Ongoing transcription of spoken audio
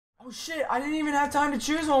Oh shit, I didn't even have time to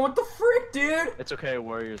choose one. What the frick, dude? It's okay,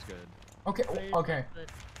 warrior's good. Okay, okay.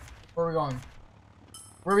 Where are we going?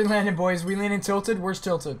 Where are we landing, boys? We landing tilted? Where's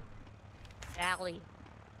tilted? Valley.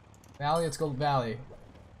 Valley? Let's go Valley.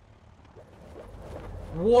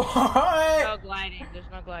 What? No gliding. There's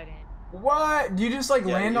no gliding. What? You just like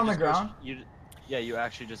land on the ground? Yeah, you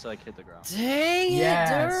actually just like hit the ground. Dang it,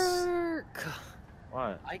 Dirk!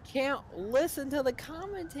 What? I can't listen to the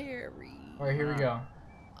commentary. Alright, here we go.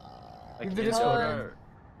 Like, the Discord.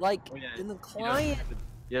 Like, in the client.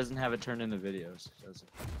 He doesn't have it turned into videos, does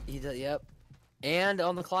he? He does, yep. And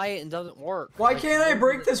on the client, it doesn't work. Why like, can't I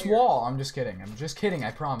break this wall? I'm just kidding. I'm just kidding,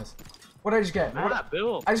 I promise. What did I just get?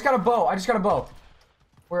 Bill. I just got a bow. I just got a bow.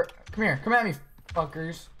 Where? Come here. Come at me,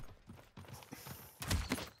 fuckers.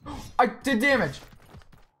 I did damage.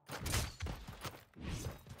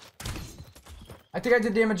 I think I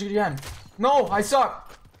did damage again. No, I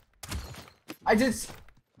suck. I did.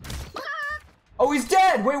 Oh, he's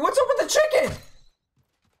dead. Wait, what's up with the chicken?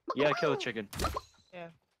 Yeah, kill the chicken. Yeah.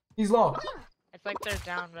 He's low. It's like they're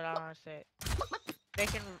down, but I don't want to say it. They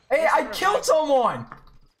can. Hey, I killed someone.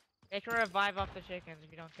 They can revive off the chickens if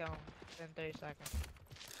you don't kill them within 30 seconds.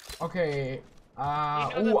 Okay.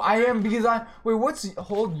 Ooh, I am because I. Wait, what's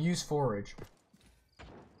hold use forage?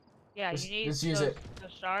 Yeah, you need just use those, it. the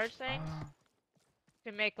shards things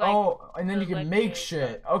to make like. Oh, and then you can make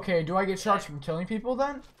shit. Okay, do I get shards from killing people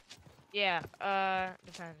then? Yeah.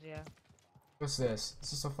 Depends. Yeah. What's this?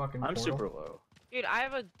 Is this a fucking I'm portal? super low. Dude, I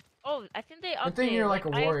have a. Oh, I think they updated. Good thing you're like a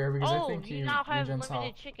warrior because I think you now have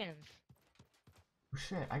limited chickens. Oh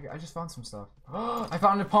shit! I just found some stuff. I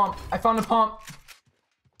found a pump. I found a pump.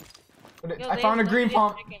 I found a green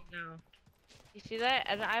pump. Now. You see that?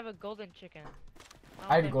 And I have a golden chicken.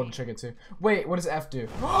 I had a golden chicken too. Wait, what does F do?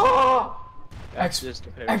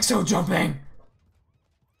 Exo jumping.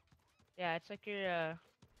 Yeah, it's like your.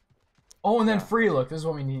 Oh, and then free look. This is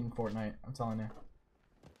what we need in Fortnite. I'm telling you.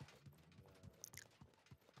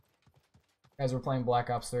 Guys, we're playing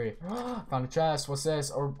Black Ops 3. Found a chest. What's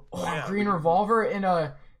this? Or a green revolver and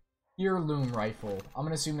a heirloom rifle. I'm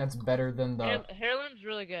gonna assume that's better than the. Heirloom's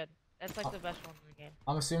really good. That's like the best one in the game.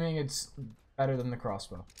 I'm assuming it's better than the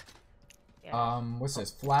crossbow. Yeah. What's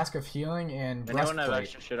this? Flask of healing and breastplate. Anyone have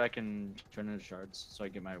extra shit I can turn into shards so I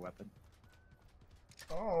get my weapon?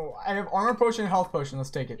 Oh, I have armor potion and health potion. Let's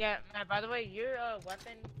take it. Yeah, man, by the way, your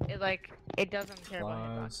weapon, it doesn't care about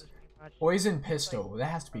hitboxes pretty much. Poison pistol. That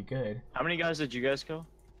has to be good. How many guys did you guys kill?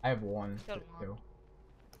 I have one.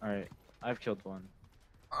 Alright, I've killed one.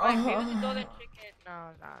 Wait, maybe the golden chicken. No,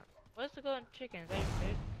 it's not. What's the golden chicken?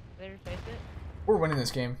 They replaced it? We're winning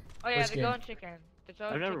this game. Oh yeah, the golden chicken.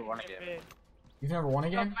 I've never won a game. You've never won a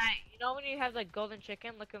game? You know when you have like golden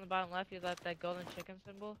chicken, look in the bottom left, you got that golden chicken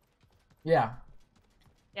symbol? Yeah.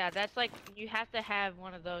 Yeah, that's like, you have to have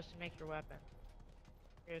one of those to make your weapon.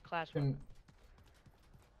 Your class weapon.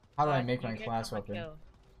 How do I make my class weapon?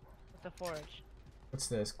 With the forge. What's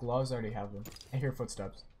this? Gloves? I already have them. I hear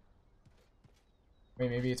footsteps. Wait,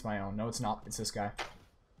 maybe it's my own. No, it's not. It's this guy.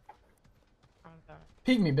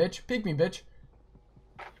 Peek me, bitch. Peek me, bitch.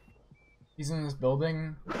 He's in this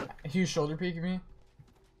building. A huge shoulder peek at me.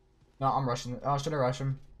 No, I'm rushing. Oh, should I rush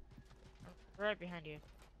him? Right behind you.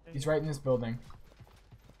 He's right in this building.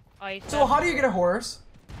 Oh, so how do you get a horse?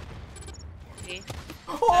 See?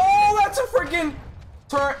 Oh, that's a freaking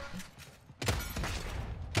turn.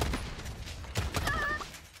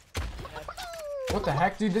 What the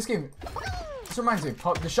heck, dude? This game. This reminds me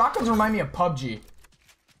of the shotguns remind me of PUBG.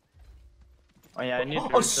 Oh yeah, I need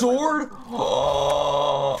a sword.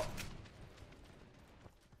 Oh.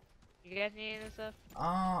 You guys need any stuff?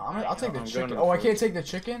 I'll take the chicken. Oh, I can't take the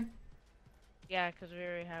chicken. Yeah, because we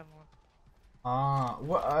already have one.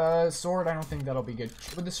 What? Sword? I don't think that'll be good.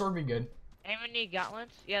 Would the sword be good? Anyone need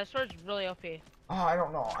gauntlets? Yeah, the sword's really OP. Oh, I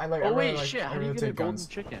don't know. I like. Oh I really wait, like, shit! How do you get a golden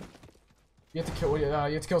chicken? You have to kill. You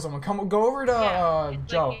have to kill someone. Go over to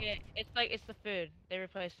Joe. It's the food. They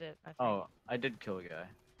replaced it. I think. Oh, I did kill a guy.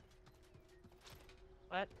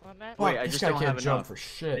 What? What, Matt? Wait, I just don't have enough for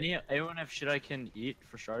shit. Anyone have shit I can eat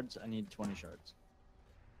for shards? I need 20 shards.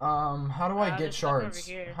 How do I get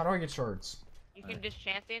shards? How do I get shards? You can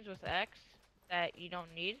dischant things with X that you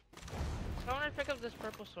don't need. So I want to pick up this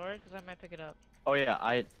purple sword because I might pick it up. Oh yeah,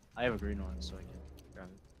 I have a green one, so I can grab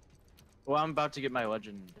it. Well, I'm about to get my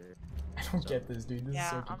legendary. I don't get this, dude. This is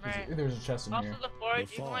so confusing. Right. There's a chest in here. Also, the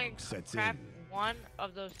forge, you can only craft one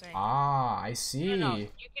of those things. Ah, I see. No,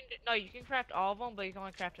 you can craft all of them, but you can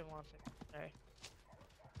only craft it once. Sorry.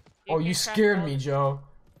 You scared me, Joe.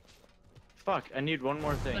 Fuck, I need one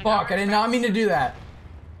more thing. Fuck, I did not mean to do that.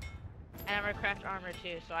 And I'm gonna craft armor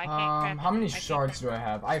too, so I can't craft. How many shards do I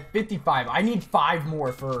have? I have 55. I need 5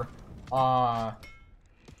 more for Armor?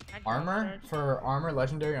 For armor,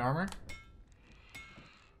 legendary armor?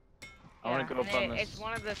 I want to go up on this. It's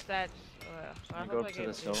one of the sets. So I go hope up I to get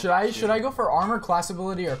this it. hill. Should I go for armor, class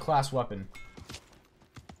ability, or class weapon?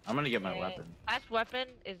 I'm gonna get my weapon. Class weapon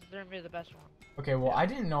is gonna be the best one. Okay, well I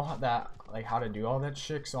didn't know how to do all that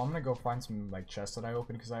shit, so I'm gonna go find some like chests that I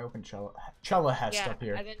opened because I opened Chella Hest up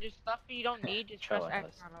here. And then just stuff you don't need, just press Chella X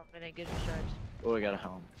Hest. on up and it gives you shards. Oh, I got a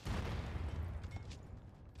helm.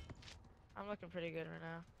 I'm looking pretty good right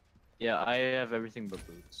now. Yeah, I have everything but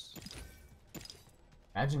boots.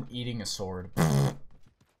 Imagine eating a sword. Oh,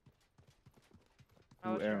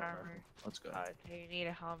 Ooh, it's arrow your rifle. armor. Let's go. Okay, you need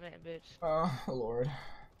a helmet, bitch. Oh lord.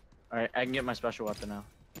 Alright, I can get my special weapon now.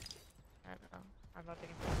 I don't know. I'm about to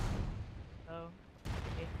get. Oh.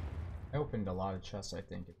 I opened a lot of chests, I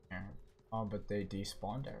think, in here. Oh, but they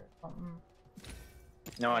despawned or something.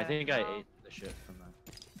 No, I Yeah, think I no. ate the shit from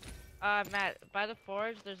that. Matt, by the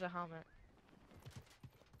forge, there's a helmet.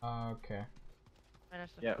 Okay.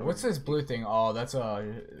 Minus the Yeah, forge. What's this blue thing? Oh, that's a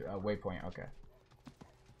waypoint. Okay.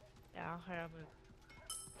 Yeah, I'll move.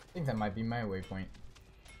 I think that might be my waypoint.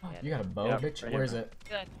 Oh, Yeah. you got a bow, Yeah, bitch? right Where here, is man. it?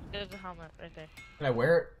 Good. There's a helmet right there. Did I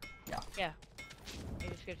wear it? Yeah. It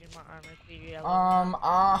just gives you more armor. So you get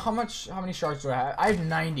How many shards do I have? I have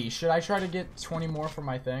 90. Should I try to get 20 more for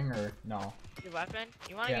my thing, or no? your weapon?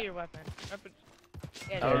 You want to Yeah. get your weapon.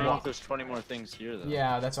 Yeah, I don't dude. know if there's 20 more things here though.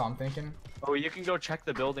 Yeah, that's what I'm thinking. Oh, you can go check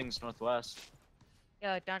the buildings northwest.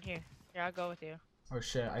 Yeah, like down here. Here, I'll go with you. Oh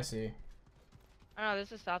shit, I see. I don't know,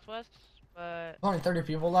 this is southwest, but... There's only 30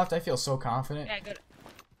 people left. I feel so confident. Yeah, good.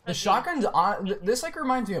 The shotgun's on. This like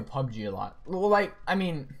reminds me of PUBG a lot. Well, like, I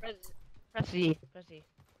mean, Press Z. Press Z.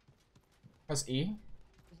 press E.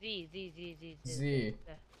 Z. Z.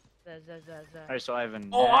 Alright, so I have an.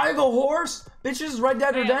 Oh, I have a horse. Bitches, Red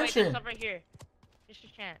Dead Wait, Redemption. there's stuff right here. Just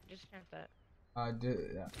chant that.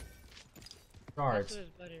 Yeah. That's Shards. what is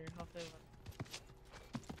better. Hopefully, it won't.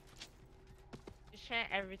 Just chant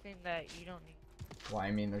everything that you don't need. Well,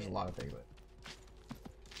 I mean, there's a lot of things. But...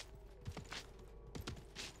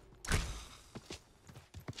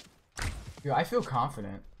 Dude, I feel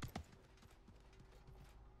confident.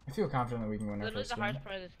 I feel confident that we can win our Literally, first the game. hardest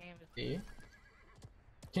part of this game is. See?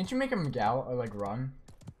 Can't you make him gal or like run?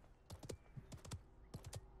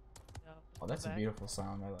 Oh, that's a beautiful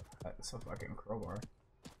sound. I like that. It's a fucking crowbar.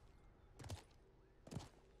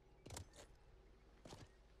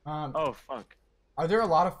 Oh fuck. Are there a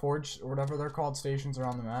lot of forge or whatever they're called stations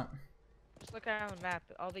around the map? Just look around the map.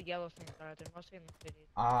 All the yellow things are. They're mostly in the cities.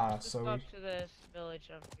 Ah, Just so go we... up to this village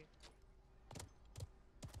over here.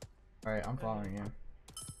 Alright, I'm following you.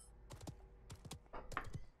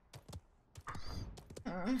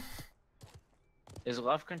 Is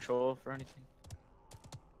left control for anything?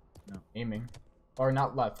 Aiming. Or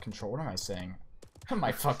not left control, what am I saying? What am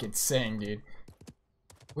I fucking saying, dude?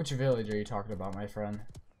 Which village are you talking about, my friend?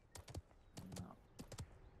 No.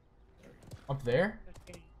 Up there?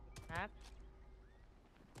 Okay, map.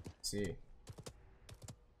 Let's see.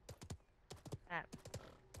 Map.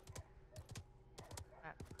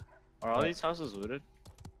 Are all these houses looted?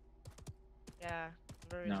 Yeah.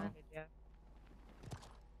 Very No. landed, yeah.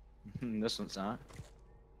 This one's not.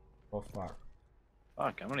 Oh fuck.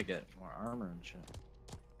 Fuck, I'm gonna get more armor and shit.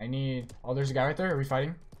 I need... Oh, there's a guy right there. Are we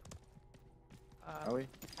fighting? Are we?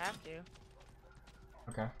 Have to.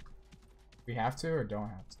 Okay. We have to or don't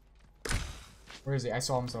have to? Where is he? I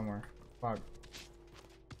saw him somewhere. Fuck.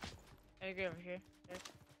 I go over here. There.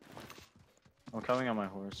 I'm coming on my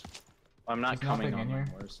horse. I'm not There's coming nothing on in my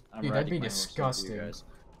here? horse. I'm Dude, that'd riding be my horse with you disgusting. guys.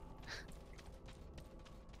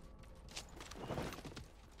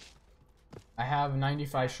 I have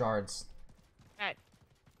 95 shards. Alright.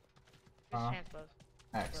 Just chance those.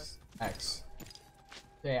 X. X.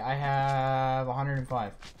 Okay, I have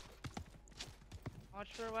 105. How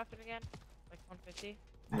much for a weapon again? Like 150?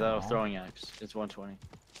 I The don't know. throwing axe. It's 120.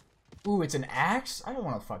 Ooh, it's an axe? I don't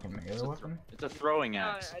want a fucking melee weapon. It's a throwing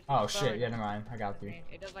axe. Oh shit, yeah, never mind. I got you.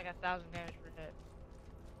 It does like 1,000 damage per hit.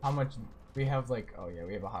 How much? We have like, oh yeah,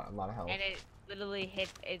 we have a lot of health. And it literally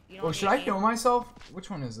hits it. You Oh, don't should I need kill aim. myself? Which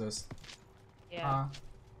one is this? Yeah.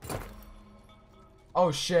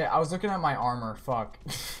 Oh shit, I was looking at my armor. Fuck.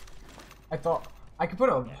 I thought I could put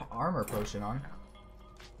a armor potion on.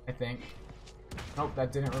 I think. Nope,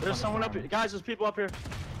 that didn't replenish There's someone my up here. armor. Guys, there's people up here.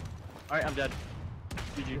 Alright, I'm dead.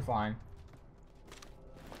 You're GG. fine.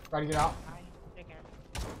 Try to get out. Take care.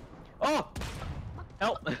 Oh!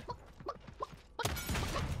 Help!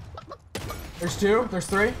 There's two. There's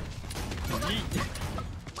three. Yeet.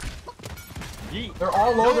 Yeet. They're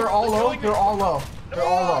all low. They're all low. killing me. They're all low. They're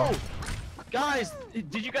all low. No! Guys,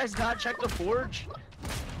 did you guys not check the forge?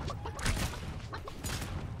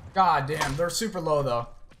 God damn, they're super low though.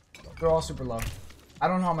 They're all super low. I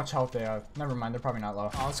don't know how much health they have. Never mind, they're probably not low.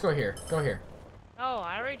 Oh, let's go here. Go here. Oh,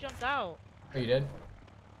 I already jumped out. Oh, you did?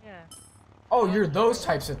 Yeah. Oh, you're those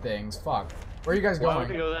types of things. Fuck. Where are you guys Why going? would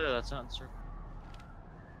we go there? That's not circle.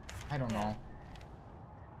 I don't know.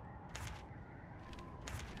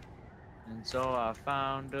 And so I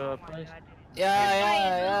found Oh a my place. God. Yeah.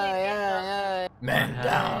 Man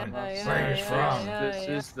down. yeah, Where you yeah, from? yeah. This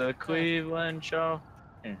is the Cleveland show.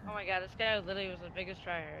 Oh my God, this guy literally was the biggest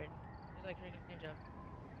tryhard. He's like freaking ninja.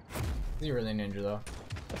 Is he really ninja though?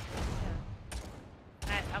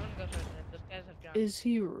 I'm gonna go search it. This guy's have junk. Is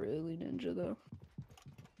he really ninja though?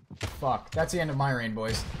 Fuck. That's the end of my reign,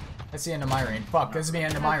 boys. That's the end of my reign. Fuck. This is the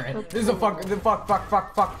end of my reign. This is a fuck. Fuck.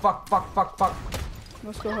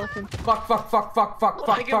 Let's go help him. Fuck.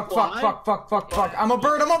 I can fly. Fuck. I'm a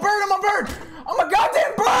bird. I'm a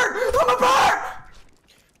goddamn bird. I'm a bird.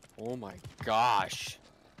 Oh my gosh.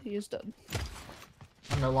 He is dead.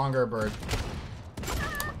 I'm no longer a bird.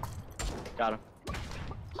 Got him.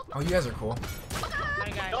 Oh, you guys are cool. My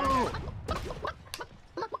guy. No!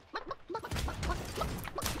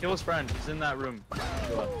 Kill his friend. He's in that room.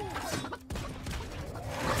 Go up.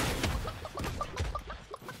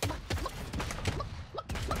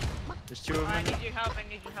 There's 2 of I them. need your help. I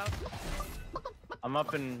need your help. I'm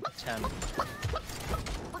up in 10.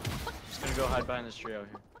 Just gonna go hide behind this tree out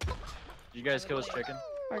here. Did you guys kill his chicken?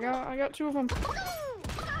 I got 2 of them.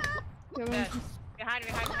 The other Dead. one- Behind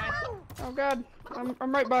me. Oh god,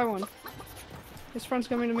 I'm right by one. His friend's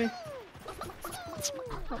coming to me.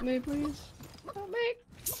 Help me, please. Help me.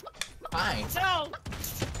 Fine. No!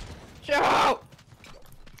 Joe!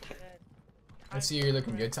 I see you're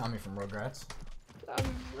looking good, Tommy from Rugrats.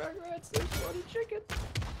 Regrets this bloody chicken.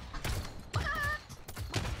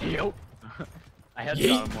 Yo. I had Yeet.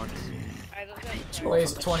 shot him once. Alright, let's go.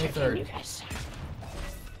 Place 23rd.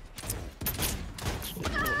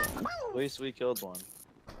 At least we killed one.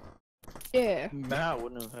 Yeah. Matt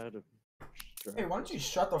wouldn't have had a. Hey, why don't you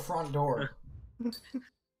shut the front door?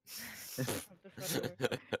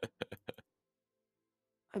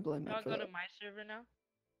 I blame I'll it for go that. to my server now.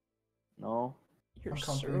 No, Your I'm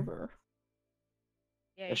comfy. server.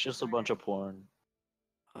 Yeah, it's just a bunch of porn.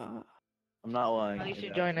 Uh, I'm not lying. You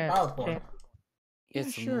should join it. Child porn. Okay.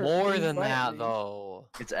 It's sure, more please than invite that me. though.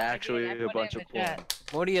 It's actually I a put it bunch in of the porn. chat.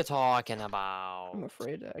 What are you talking about? I'm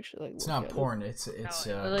afraid to actually like. It's look not at it. porn. It's No,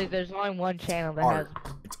 literally, there's only one channel that art.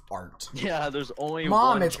 has. It's art. Yeah, there's only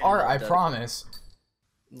Mom, one it's art. I channel promise.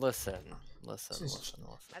 Listen. This is I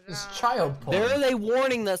don't This know. is child porn. There is a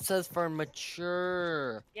warning that says for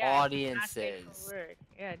mature Yeah, it's not safe audiences. for work.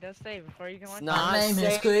 Yeah, it does say before you can watch. not- My name is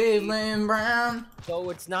safe. Cleveland Brown. So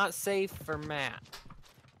it's not safe for Matt.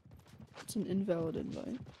 It's an invalid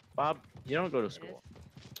invite. Bob, you don't go to It school.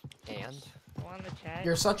 And is. Go on the chat.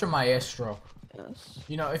 You're such a maestro. Yes.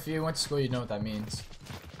 You know, if you went to school, you'd know what that means.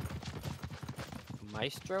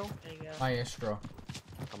 maestro? There you go. Maestro.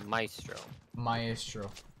 A maestro. Maestro.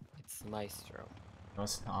 It's maestro. No,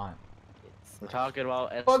 it's not. It's We're talking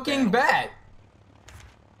about Fucking bet.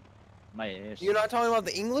 My ass. You're not talking about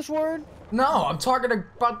the English word? No, I'm talking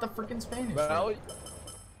about the freaking Spanish. Well,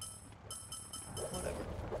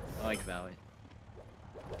 I like Valley.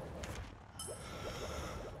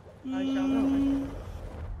 Oh, show them.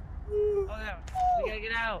 Oh, no. We gotta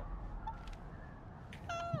get out.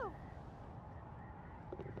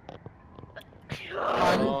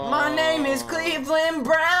 My name is Cleveland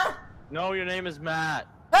Brown. No, your name is Matt.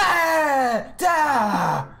 Ah,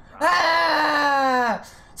 da, ah.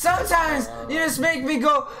 Sometimes you just make me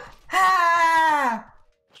go ah.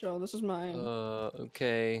 Joe, this is mine.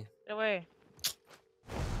 okay. Get away.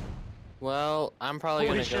 Well, I'm probably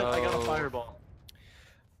Holy gonna shit, go. I got a fireball.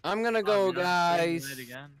 I'm gonna go, I'm not saying guys. that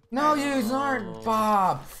again. No, you aren't,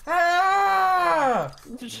 Bob. Ah,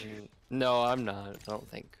 No, I'm not. I don't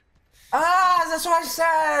think. ah. That's what I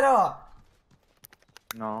said.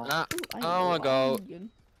 No. I wanna go.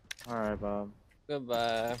 Alright, Bob.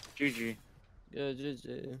 Goodbye. GG. Yeah,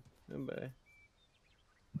 GG. Goodbye.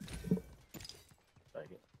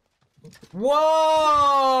 Like it. Whoa.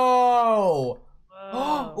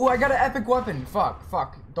 Whoa. Oh, I got an epic weapon.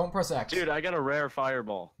 Fuck. Don't press X. Dude, I got a rare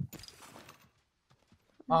fireball.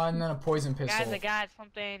 And then a poison pistol. Guys, I got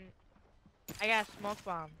something. I got a smoke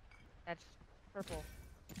bomb. That's purple.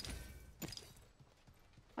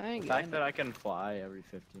 I ain't The got fact that I can fly every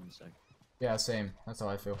 15 seconds. Yeah, same. That's how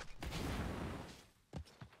I feel.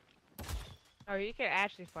 Oh, you can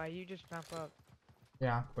actually fly. You just jump up.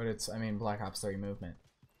 Yeah, but it's, I mean, Black Ops 3 movement.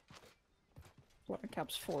 Black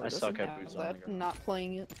Ops 4 I suck doesn't at boots have on the that. ground. Not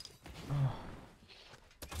playing it.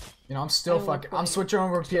 You know, I'm still I will fucking, I'm play switching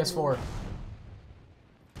over to PS4.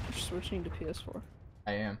 You're switching to PS4.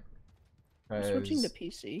 I am. I'm switching to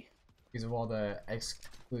PC. Because of all the I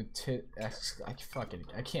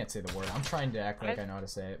can't say the word. I'm trying to act like I know how to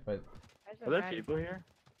say it, but Are there people here?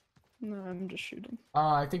 No, I'm just shooting.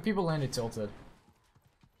 I think people landed tilted.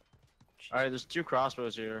 Alright, there's 2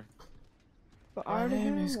 crossbows here. But I My already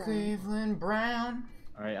name have is one. Cleveland Brown.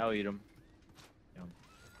 Alright, I'll eat them.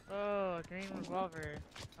 Oh, a green revolver.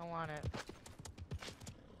 I want it.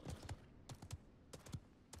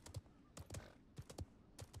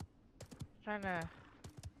 Trying to.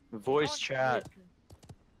 Voice chat.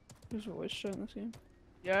 There's a voice chat in this game.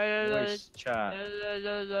 Voice chat.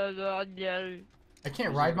 I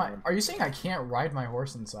can't ride my. Are you saying I can't ride my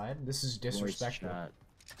horse inside? This is Voice disrespectful. chat.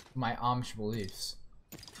 My Amish beliefs.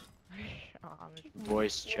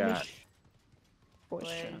 Voice chat. Voice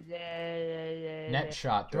chat. Net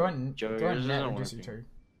shot. Throw a Joey, throw a yours net isn't reduce your working. turn.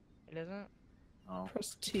 It isn't? Oh.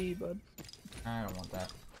 Press T, bud. I don't want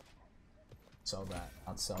that. Sell that.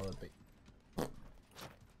 I'll sell it, but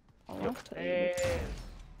I'll tell you.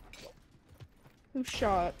 Who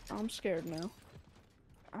shot? I'm scared now.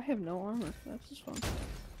 I have no armor. That's just fun.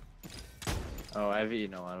 Oh, I've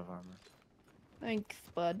eaten a lot of armor. Thanks,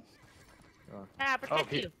 bud. Ah,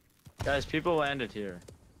 protect Oh, you! Guys, people landed here.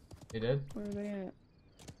 they did. Where are they at?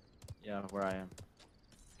 Yeah, where I am.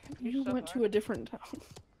 You so went far. to a different town.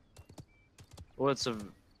 Well, it's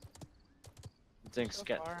an So far, it's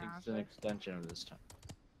an honestly. extension of this time.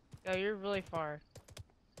 Yo, you're really far.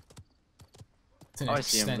 It's an Oh, I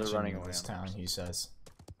see 'em. They're extension running of away this on the town, horse. he says.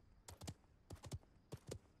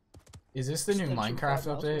 Is this the new Extension Minecraft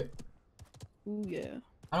 5 update? Ooh, yeah.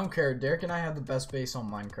 I don't care. Derek and I have the best base on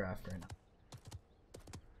Minecraft right now.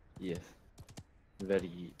 Yes.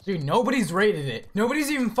 Very. Dude, nobody's rated it.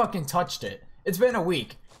 Nobody's even fucking touched it. It's been a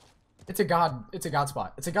week. It's a god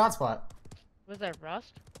spot. It's a god spot. Was that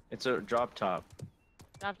rust? It's a drop top.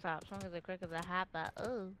 Drop top. As long as they're quick as a hat, but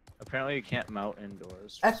oh. Apparently, you can't mount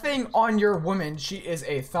indoors. A thing on your woman. She is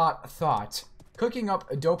a thought. Cooking up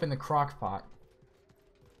a dope in the crock pot.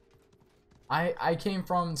 I came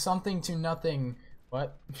from something to nothing.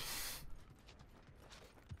 What? I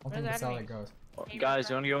don't think that's how that goes. Oh, guys,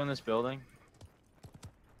 you want to go in this building?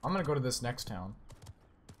 I'm gonna go to this next town.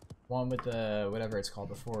 One with the whatever it's called,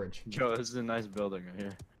 the forge. Joe, this is a nice building right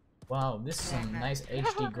here. Wow, this is some nice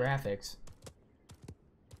HD graphics.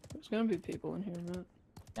 There's gonna be people in here, Matt.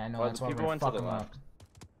 I know, Well, that's the why we're people gonna went to fuck the them up.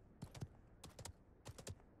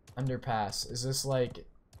 left. Underpass. Is this like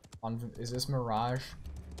on? Is this Mirage?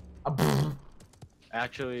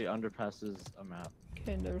 Actually, underpass is a map.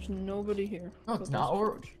 Okay, there's nobody here. No, but it's not there's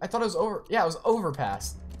over. Forge. I thought it was over. Yeah, it was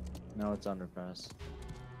overpass. No, it's underpass.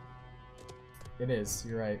 It is.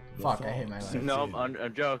 You're right. Fuck, I hate my life. Nope, I'm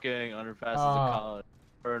joking. Underpass is a college.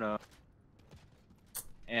 Inferno.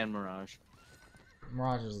 And Mirage.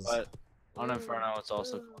 Mirage is. But on Inferno, it's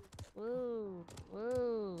also. Woo,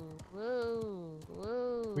 woo, woo,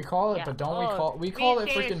 woo. We call it, Yeah. but don't Oh, we call it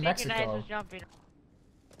me and freaking Shane Mexico? synchronized jumping.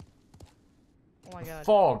 Oh my god.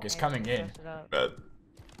 Fog is I coming in. messed it up. You're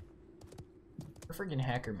a freaking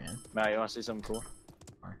hacker, man. Matt, you want to see something cool?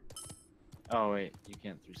 Alright. Oh wait, you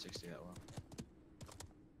can't 360 that well.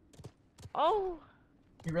 Oh!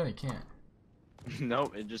 You really can't.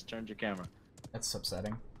 Nope, it just turns your camera. That's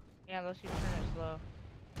upsetting. Yeah, unless you turn it slow.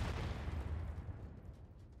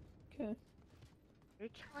 Okay. You're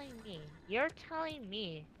telling me. You're telling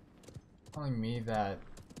me. Telling me that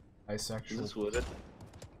Is bisexual. this wooded?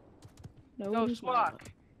 No, Go it is Squawk! not.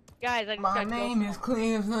 Guys, I just My got name is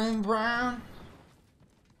Cleveland Brown.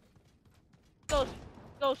 Go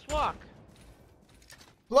Squawk!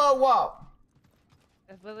 Blow up.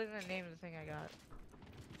 That's literally the name of the thing I got.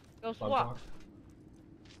 Go Blow Squawk! up.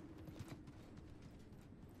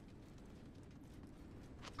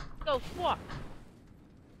 Go Squawk!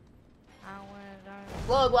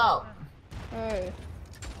 Blow up. Hey.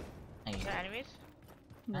 Is there enemies?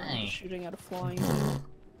 No, I'm Hey. just shooting at a flying.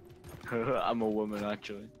 I'm a woman,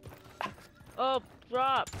 actually. Oh,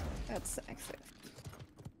 drop! That's sexy.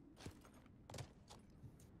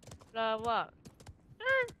 Blow up!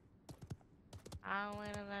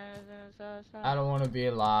 I don't want to be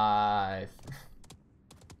alive.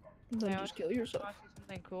 Then Yeah, just kill yourself. Want to see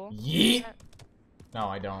something cool? Yeet. No,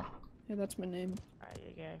 I don't. Yeah, that's my name. Alright,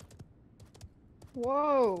 you're gay.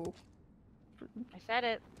 Whoa. I said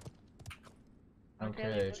it. Okay,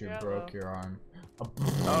 leave that it you there, broke though. your arm.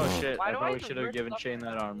 Oh shit, Why I do I probably even should have rip given up Shane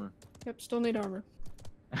that armor. Yep, still need armor.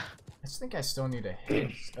 I just think I still need a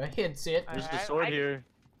hit. A hit it. There's the Alright, sword I- here.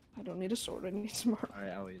 I don't need a sword, I need some armor.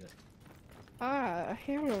 Alright, I'll eat it. Ah, a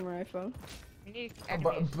hammer rifle. We need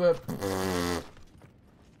But enemies.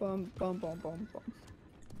 Bum, bum, bum, bum, bum.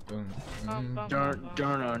 boom.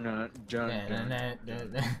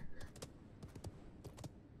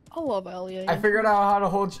 I love Elliot. I figured out how to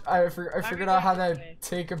hold. I figured out how to everything.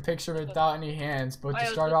 take a picture without any hands. But to Alright,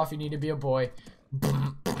 start let's off, you need to be a boy. Just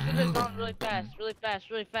going really fast, really fast,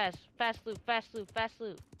 really fast. Fast loot, fast loot, fast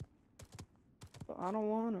loot. But I don't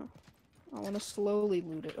wanna. I wanna slowly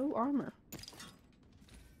loot it. Oh, armor.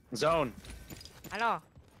 Zone. I know.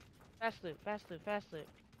 Fast loot, fast loot, fast loot.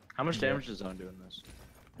 How much damage is Zone doing this?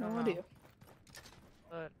 No I don't know. idea.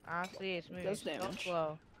 But honestly, it's moving does so damage.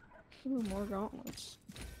 slow. Ooh, more gauntlets.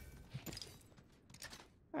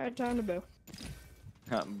 Alright, time to bow.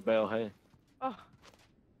 Bale, hey. Oh.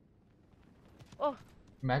 Oh.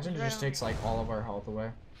 Imagine it Right just on takes like all of our health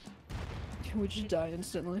away. We just die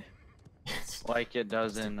instantly. Like it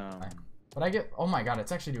does in, But I get. Oh my god,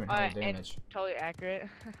 it's actually doing hell Alright, damage. totally accurate.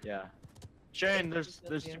 yeah. Shane, there's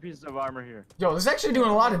 2 pieces of armor here. Yo, this is actually doing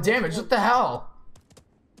a lot of damage. What the hell?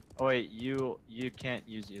 Oh wait, you can't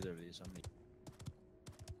use either of these on me.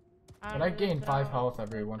 But I gain 5 health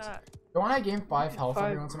every once. Don't I gain 5 health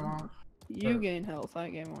every once in a while? You Or- gain health, I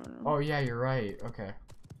gain one. Oh yeah, you're right. Okay.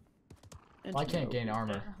 Well, I can't gain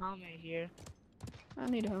armor. There's a helmet here. I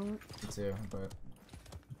need a helmet. Me too, but.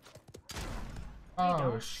 You Oh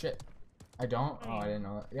don't? shit. I don't? Oh, I didn't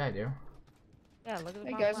know that. Yeah, I do. Yeah, look at the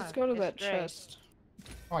Hey bottom guys, let's left. go to It's that gray. chest.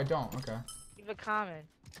 Oh, I don't. Okay. Keep it common.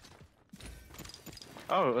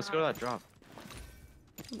 Oh, let's go to that drop.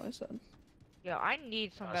 That's what I said. Yo, I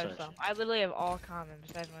need some Oh, better sorry. stuff. I literally have all common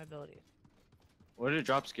besides my abilities. What do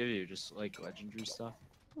drops give you? Just like legendary stuff?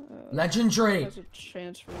 Legendary! Has a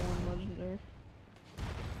chance for one legendary.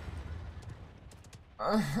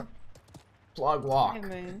 Plug walk. Hey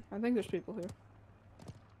man, I think there's people here.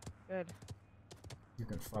 Good. You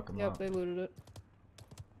can fuck them Yep, up. they looted it.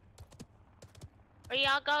 Where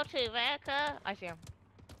y'all go to, America? I see him.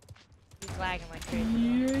 He's lagging like crazy.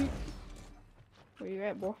 Yeet. Where you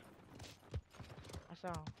at, boy? I saw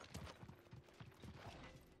him.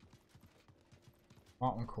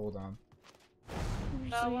 Want one cooldown.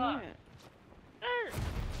 Where's So he what? at? Nerd.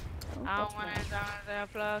 Oh, I that's don't want nice. to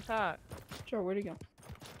plug talk. Joe, where'd he go?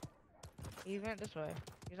 He went this way.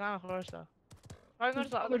 He's on the floor still. Probably go to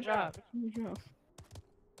the other drop. Where'd Joe?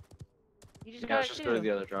 You just Yeah, got let's it just go to too. the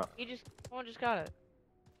other drop. Someone just got it.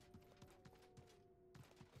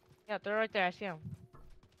 Yeah, they're right there. I see him.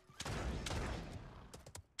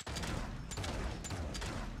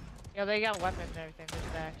 Yeah, they got weapons and everything. They're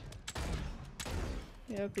stacked.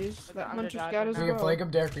 Yep, he's Look that at hunter's underdog got his You can bow. flank him,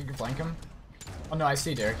 Derek. You can flank him. Oh no, I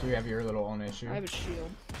see Derek. You have your little own issue. I have a shield.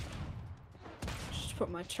 Just put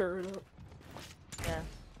my turret up. Yeah.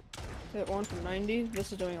 Hit one from 90.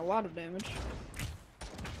 This is doing a lot of damage.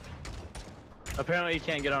 Apparently you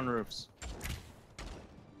can't get on roofs.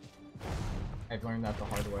 I've learned that the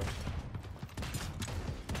hard way.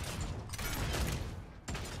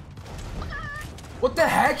 What the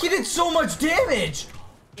heck? He did so much damage!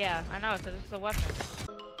 Yeah, I know. So this is a weapon.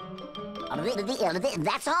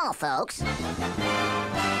 That's all, folks.